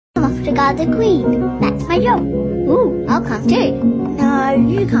I'm off to guard the Queen. That's my job. Ooh, I'll come too. No,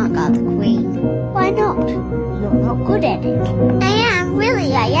 you can't guard the Queen. Why not? You're not good at it. I am,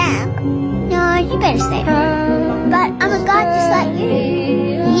 really I am. No, you better stay home. But I'm a guard just like you.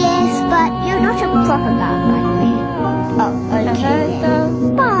 Yes, but you're not a proper guard like me. Oh, okay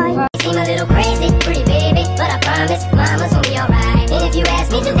then. Bye. You seem a little crazy, pretty baby, but I promise mama's gonna be alright. And if you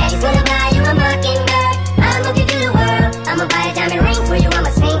ask me to, daddy's gonna buy you a mockingbird. I'm gonna give you the world. I'ma buy a diamond ring for you.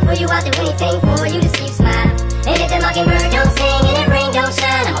 I'ma sing for you. I'll do anything for you to see you smile. And if the mockingbird don't sing and that ring don't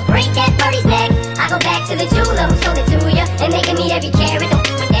shine, I'ma break that birdie's neck. I go back to the jeweler who sold it to you and make him eat every carat. Don't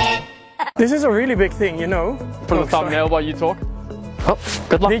do with that. This is a really big thing, you know. Put a thumbnail while you talk. Oh,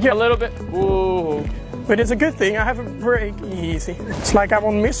 good luck. A little bit. Ooh. But it's a good thing, I have a break. Easy. It's like I'm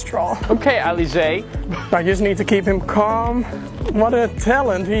on Mistral. Okay, Alize. I just need to keep him calm. What a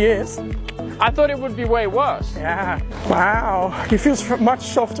talent he is. I thought it would be way worse. Yeah. Wow. He feels much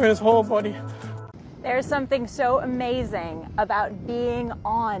softer in his whole body. There's something so amazing about being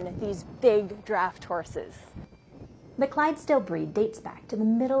on these big draft horses. The Clydesdale breed dates back to the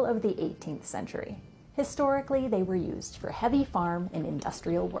middle of the 18th century. Historically, they were used for heavy farm and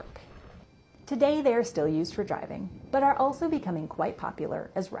industrial work. Today, they are still used for driving, but are also becoming quite popular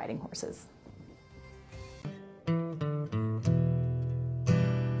as riding horses.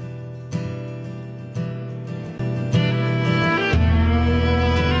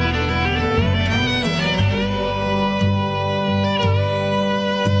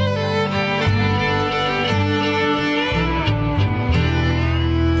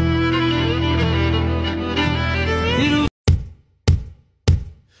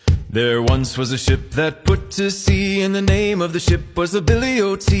 There once was a ship that put to sea, and the name of the ship was the Billy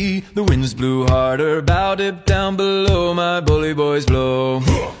O.T. The winds blew harder, bowed it down below, my bully boys blow.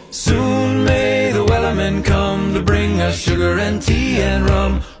 Soon may the wellerman come to bring us sugar and tea and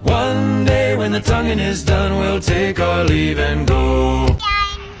rum. One day when the tonguing is done, we'll take our leave and go.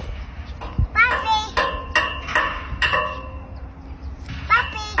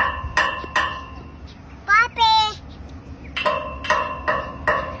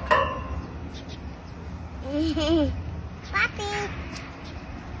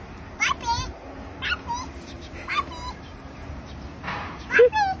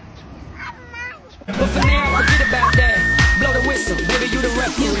 But for now, forget about that. Blow the whistle, baby, you the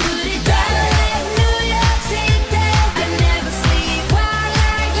referee. You put it down like New York City. I never sleep while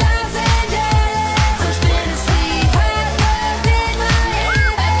like Los Angeles. I'm spinning sleep, hard love in my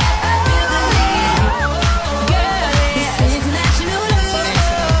head. I feel the need, girl, it's international love.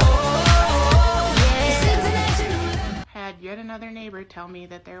 It's international love. Had yet another neighbor tell me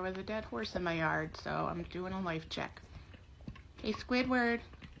that there was a dead horse in my yard, so I'm doing a life check. Hey, Squidward.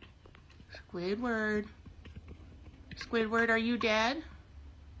 Squidward. Squidward, are you dead?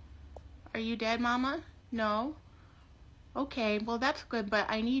 Are you dead, Mama? No? Okay, well that's good, but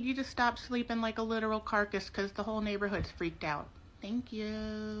I need you to stop sleeping like a literal carcass because the whole neighborhood's freaked out. Thank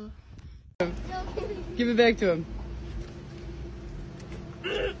you. Give it back to him.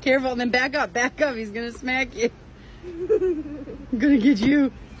 Careful, and then back up, he's gonna smack you. I'm gonna get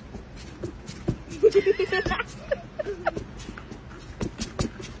you.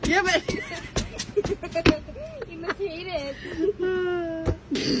 Yeah, but You must hate it.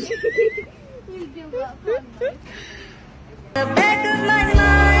 You do well, fun.